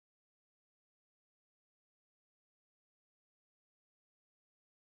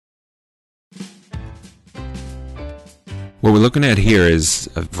What we're looking at here is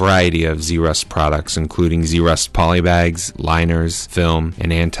a variety of ZeRust products, including ZeRust polybags, liners, film,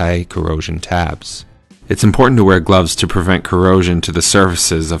 and anti-corrosion tabs. It's important to wear gloves to prevent corrosion to the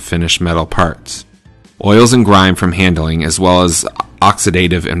surfaces of finished metal parts. Oils and grime from handling, as well as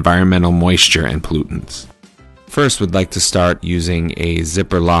oxidative environmental moisture and pollutants. First, we'd like to start using a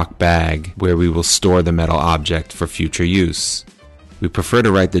zipper lock bag where we will store the metal object for future use. We prefer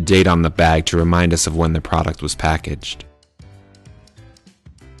to write the date on the bag to remind us of when the product was packaged.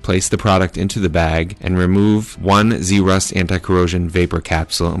 Place the product into the bag and remove one ZeRust anti-corrosion vapor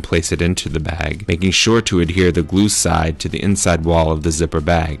capsule and place it into the bag, making sure to adhere the glue side to the inside wall of the zipper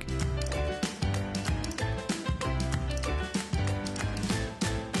bag.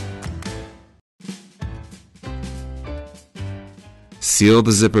 Seal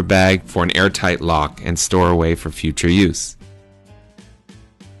the zipper bag for an airtight lock and store away for future use.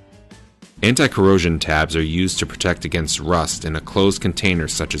 Anti-corrosion tabs are used to protect against rust in a closed container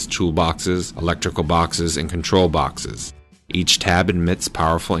such as toolboxes, electrical boxes, and control boxes. Each tab emits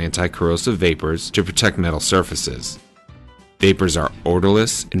powerful anti-corrosive vapors to protect metal surfaces. Vapors are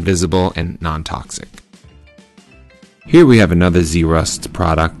odorless, invisible, and non-toxic. Here we have another ZeRust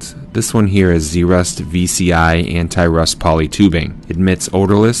product. This one here is ZeRust VCI Anti-Rust Poly Tubing. It emits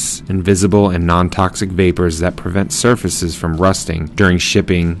odorless, invisible, and non-toxic vapors that prevent surfaces from rusting during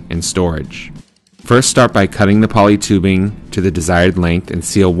shipping and storage. First, start by cutting the poly tubing to the desired length and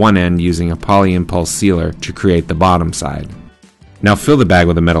seal one end using a poly impulse sealer to create the bottom side. Now fill the bag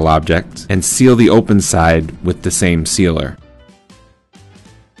with a metal object and seal the open side with the same sealer.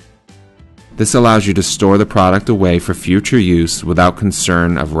 This allows you to store the product away for future use without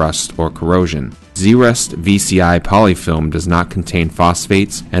concern of rust or corrosion. ZeRust VCI polyfilm does not contain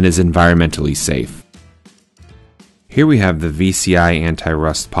phosphates and is environmentally safe. Here we have the VCI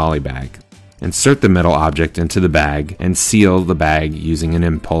anti-rust polybag. Insert the metal object into the bag and seal the bag using an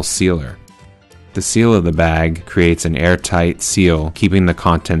impulse sealer. The seal of the bag creates an airtight seal, keeping the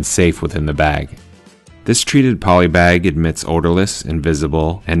contents safe within the bag. This treated polybag emits odorless,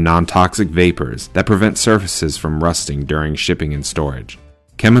 invisible, and non-toxic vapors that prevent surfaces from rusting during shipping and storage.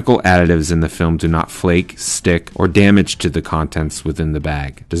 Chemical additives in the film do not flake, stick, or damage to the contents within the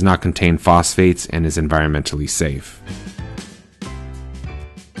bag, does not contain phosphates, and is environmentally safe.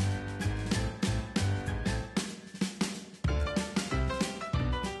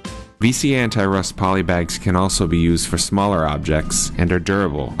 VC anti-rust polybags can also be used for smaller objects and are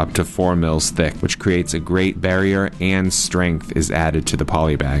durable, up to 4 mils thick, which creates a great barrier and strength is added to the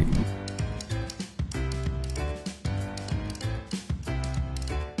polybag.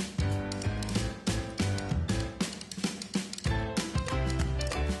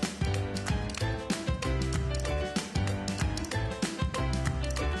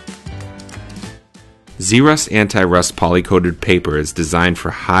 ZeRust anti-rust poly-coated paper is designed for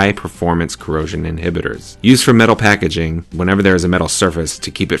high-performance corrosion inhibitors, used for metal packaging whenever there is a metal surface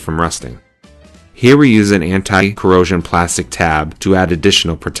to keep it from rusting. Here we use an anti-corrosion plastic tab to add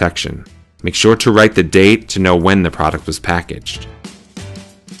additional protection. Make sure to write the date to know when the product was packaged.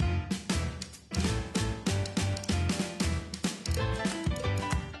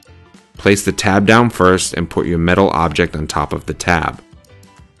 Place the tab down first and put your metal object on top of the tab.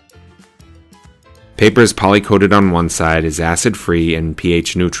 Paper is poly-coated on one side, is acid-free and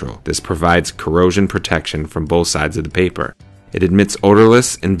pH neutral. This provides corrosion protection from both sides of the paper. It emits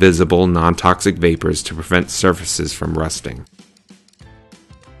odorless, invisible, non-toxic vapors to prevent surfaces from rusting.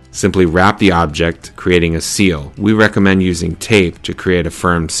 Simply wrap the object, creating a seal. We recommend using tape to create a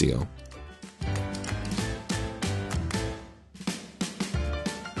firm seal.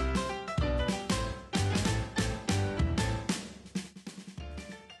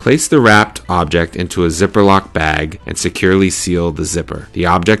 Place the wrapped object into a zipper lock bag and securely seal the zipper. The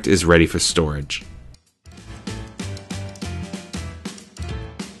object is ready for storage.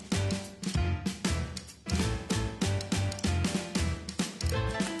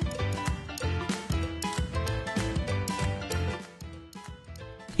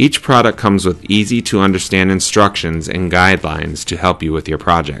 Each product comes with easy to understand instructions and guidelines to help you with your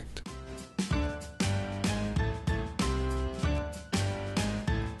project.